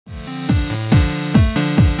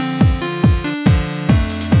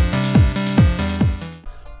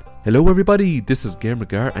Hello everybody, this is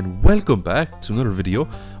GamerGar and welcome back to another video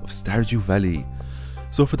of Stardew Valley.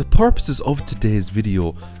 So for the purposes of today's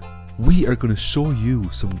video, we are going to show you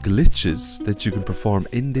some glitches that you can perform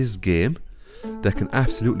in this game that can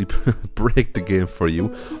absolutely break the game for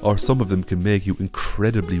you, or some of them can make you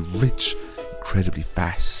incredibly rich, incredibly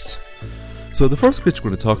fast. So the first glitch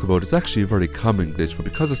we're going to talk about is actually a very common glitch, but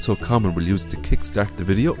because it's so common we'll use it to kickstart the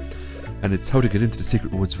video, and it's how to get into the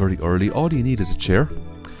secret woods very early. All you need is a chair,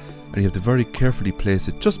 and you have to very carefully place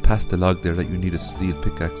it just past the log there that you need a steel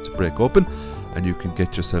pickaxe to break open, and you can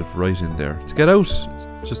get yourself right in there. To get out,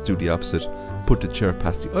 just do the opposite. Put the chair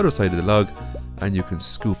past the other side of the log and you can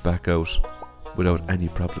scoop back out without any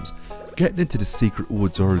problems. Getting into the secret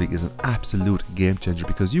woods early is an absolute game changer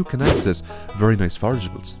because you can access very nice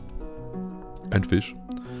forageables and fish.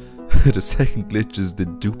 The second glitch is the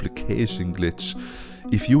duplication glitch.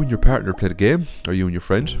 If you and your partner play the game, or you and your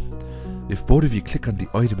friend, if both of you click on the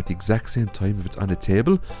item at the exact same time, if it's on a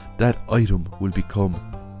table, that item will become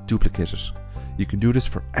duplicated. You can do this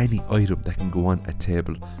for any item that can go on a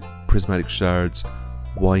table. Prismatic shards,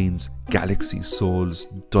 wines, galaxy souls,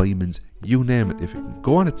 diamonds, you name it. If it can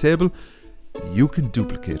go on a table, you can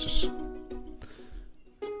duplicate it.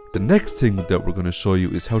 The next thing that we're going to show you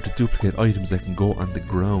is how to duplicate items that can go on the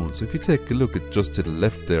ground. So if you take a look at just to the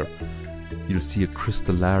left there, you'll see a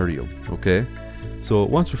crystallarium, okay? So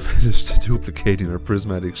once we're finished duplicating our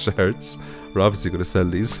prismatic shards, we're obviously going to sell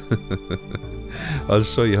these. I'll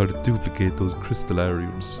show you how to duplicate those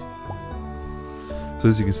crystallariums. So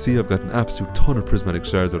as you can see, I've got an absolute ton of prismatic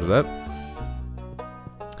shards out of that.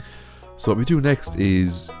 So what we do next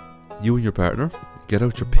is, you and your partner, get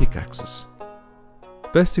out your pickaxes.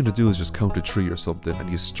 Best thing to do is just count a tree or something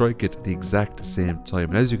and you strike it at the exact same time.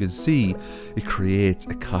 And as you can see, it creates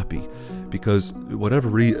a copy. Because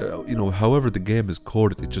however the game is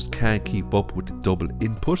coded, it just can't keep up with the double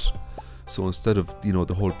input. So instead of,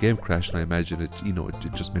 the whole game crashing, I imagine it,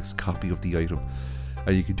 it just makes a copy of the item.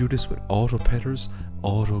 And you can do this with auto petters,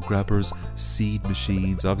 auto grabbers, seed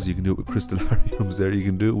machines. Obviously you can do it with crystallariums there. You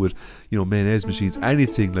can do it with, mayonnaise machines,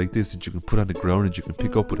 anything like this that you can put on the ground and you can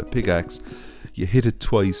pick up with a pickaxe. You hit it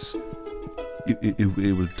twice, it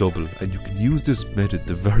will double, and you can use this method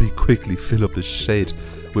to very quickly fill up a shed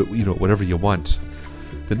with whatever you want.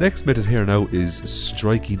 The next method here now is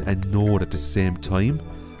striking a node at the same time,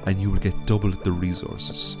 and you will get double the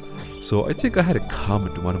resources. So I think I had a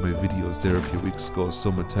comment in one of my videos there a few weeks ago,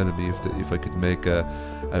 someone telling me if I could make a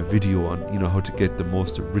video on how to get the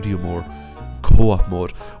most iridium ore co-op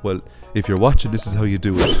mode. Well, if you're watching, this is how you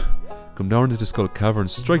do it. Come down into the skull cavern,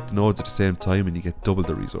 strike the nodes at the same time, and you get double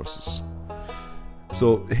the resources.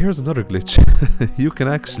 So here's another glitch. You can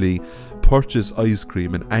actually purchase ice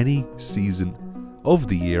cream in any season of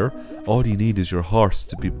the year. All you need is your horse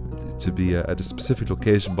to be at a specific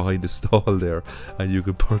location behind the stall there, and you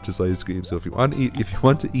can purchase ice cream. So if you want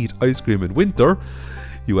to eat ice cream in winter,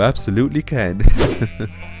 you absolutely can.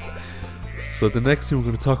 So the next thing we're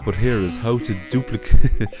going to talk about here is how to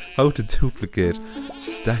duplicate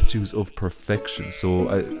statues of perfection. So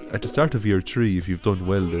at the start of year 3, if you've done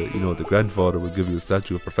well, the grandfather will give you a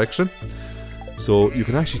statue of perfection. So you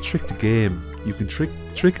can actually trick the game. You can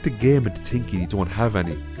trick the game into thinking you don't have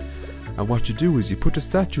any. And what you do is you put the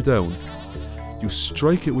statue down, you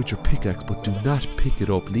strike it with your pickaxe, but do not pick it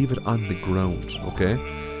up. Leave it on the ground, okay?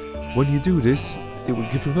 When you do this, it will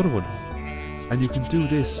give you another one. And you can do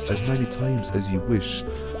this as many times as you wish.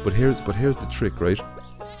 But here's the trick, right?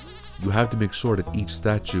 You have to make sure that each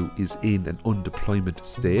statue is in an undeployment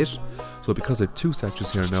state. So because I have 2 statues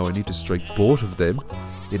here now, I need to strike both of them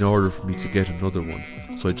in order for me to get another one.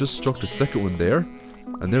 So I just struck the second one there,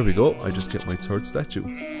 and there we go, I just get my 3rd statue.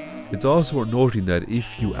 It's also worth noting that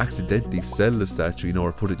if you accidentally sell the statue,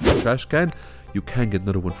 or put it in your trash can, you can get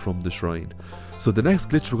another one from the shrine. So the next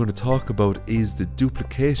glitch we're going to talk about is the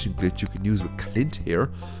duplication glitch you can use with Clint here.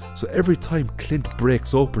 So every time Clint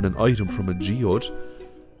breaks open an item from a geode,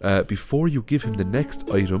 before you give him the next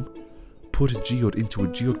item, put a geode into a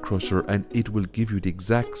geode crusher and it will give you the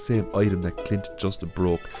exact same item that Clint just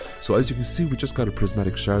broke. So as you can see, we just got a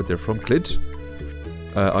prismatic shard there from Clint.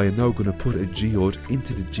 I am now going to put a geode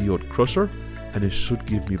into the geode crusher, and it should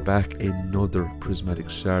give me back another prismatic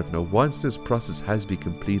shard. Now once this process has been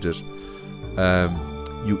completed,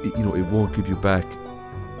 it won't give you back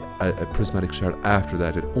a prismatic shard after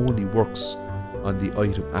that. It only works on the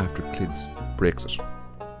item after Clint breaks it.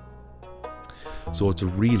 So it's a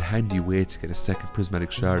real handy way to get a second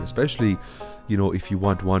prismatic shard, especially if you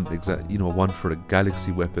want one for a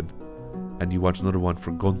galaxy weapon, and you want another one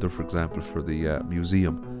for Gunther, for example, for the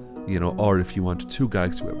museum, or if you want 2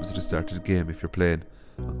 galaxy weapons at the start of the game if you're playing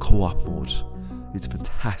on co-op mode. it's a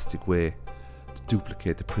fantastic way to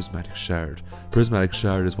duplicate the prismatic shard. Prismatic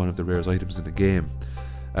shard is one of the rarest items in the game,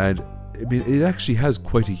 and I mean, it actually has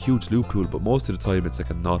quite a huge loot pool, but most of the time it's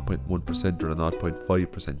like a 0.1% or a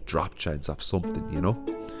 0.5% drop chance of something, you know?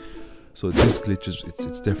 So this glitch is,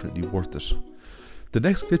 it's definitely worth it. The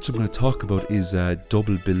next glitch I'm going to talk about is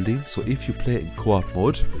double building. So if you play in co-op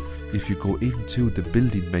mode, if you go into the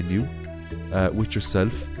building menu with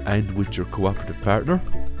yourself and with your cooperative partner,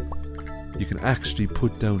 you can actually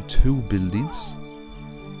put down 2 buildings.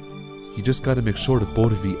 You just got to make sure that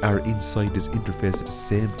both of you are inside this interface at the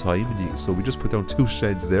same time. And so we just put down 2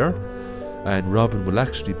 sheds there, and Robin will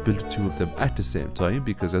actually build 2 of them at the same time,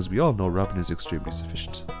 because as we all know, Robin is extremely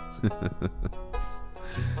sufficient.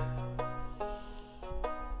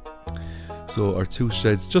 So our 2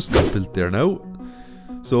 sheds just got built there now.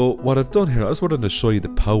 So what I've done here, I just wanted to show you the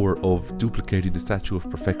power of duplicating the Statue of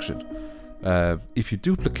Perfection. If you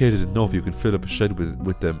duplicate it enough, you can fill up a shed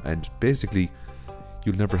with them, and basically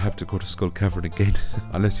you'll never have to go to Skull Cavern again,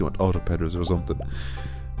 unless you want auto pedders or something.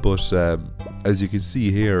 But as you can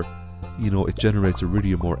see here, you know, it generates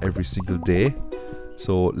iridium ore every single day.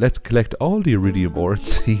 So let's collect all the iridium ore and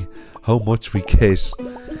see how much we get.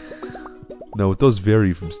 Now it does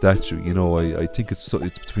vary from statue, you know. I think it's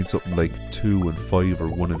between something like 2 and 5, or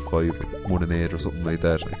 1 and 5, or 1 and 8, or something like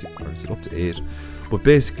that. I think, or is it up to 8? But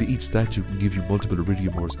basically each statue can give you multiple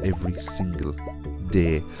iridium ores every single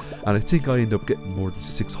day, and I think I end up getting more than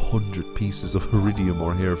 600 pieces of iridium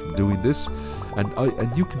ore here from doing this,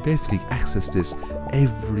 and you can basically access this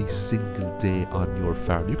every single day on your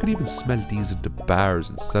farm. You can even smelt these into bars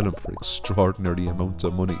and sell them for extraordinary amounts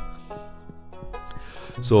of money.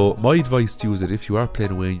 So my advice to you is that if you are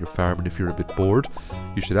playing away in your farm and if you're a bit bored,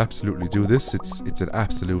 you should absolutely do this. It's an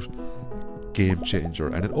absolute game changer,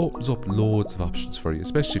 and it opens up loads of options for you,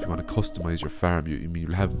 especially if you want to customize your farm.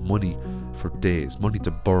 You'll have money for days, money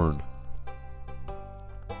to burn.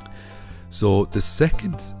 So the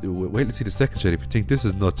second, wait to see the second shed if you think this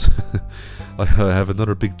is nuts. I have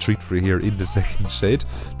another big treat for you here in the second shed.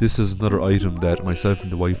 This is another item that myself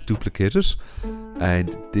and the wife duplicated,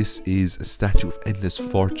 and this is a Statue of Endless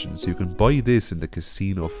Fortune. So you can buy this in the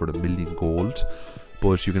casino for $1,000,000 gold,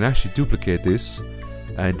 but you can actually duplicate this,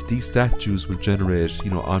 and these statues will generate,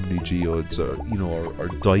 you know, Omni Geodes, or, you know, or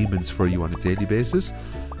diamonds for you on a daily basis.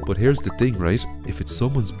 But here's the thing, right? If it's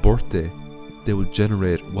someone's birthday, they will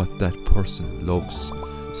generate what that person loves.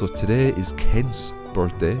 So today is Ken's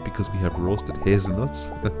birthday because we have roasted hazelnuts.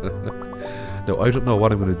 Now I don't know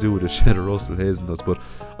what I'm going to do with a shed of roasted hazelnuts, but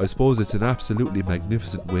I suppose it's an absolutely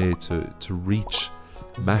magnificent way to reach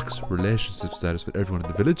max relationship status with everyone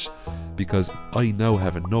in the village, because I now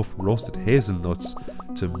have enough roasted hazelnuts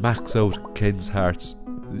to max out Ken's hearts.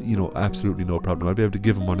 You know, absolutely no problem. I'll be able to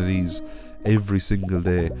give him one of these every single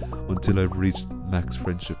day until I've reached max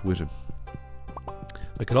friendship with him.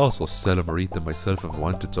 I could also sell them or eat them myself if I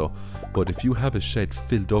wanted to, but if you have a shed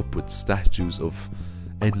filled up with statues of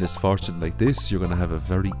endless fortune like this, you're going to have a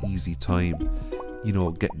very easy time, you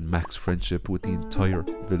know, getting max friendship with the entire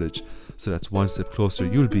village. So that's one step closer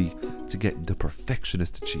you'll be to getting the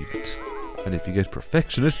perfectionist achievement. And if you get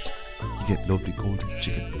perfectionist, you get lovely golden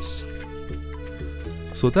chickens.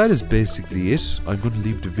 So that is basically it. I'm going to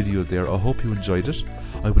leave the video there. I hope you enjoyed it.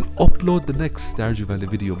 I will upload the next Stardew Valley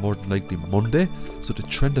video more than likely Monday. So the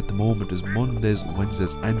trend at the moment is Mondays,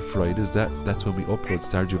 Wednesdays and Fridays. That's when we upload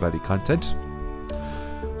Stardew Valley content.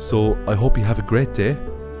 So I hope you have a great day.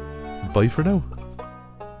 Bye for now.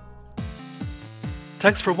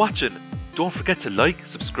 Thanks for watching. Don't forget to like,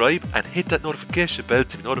 subscribe and hit that notification bell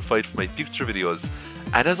to be notified for my future videos.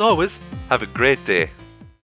 And as always, have a great day.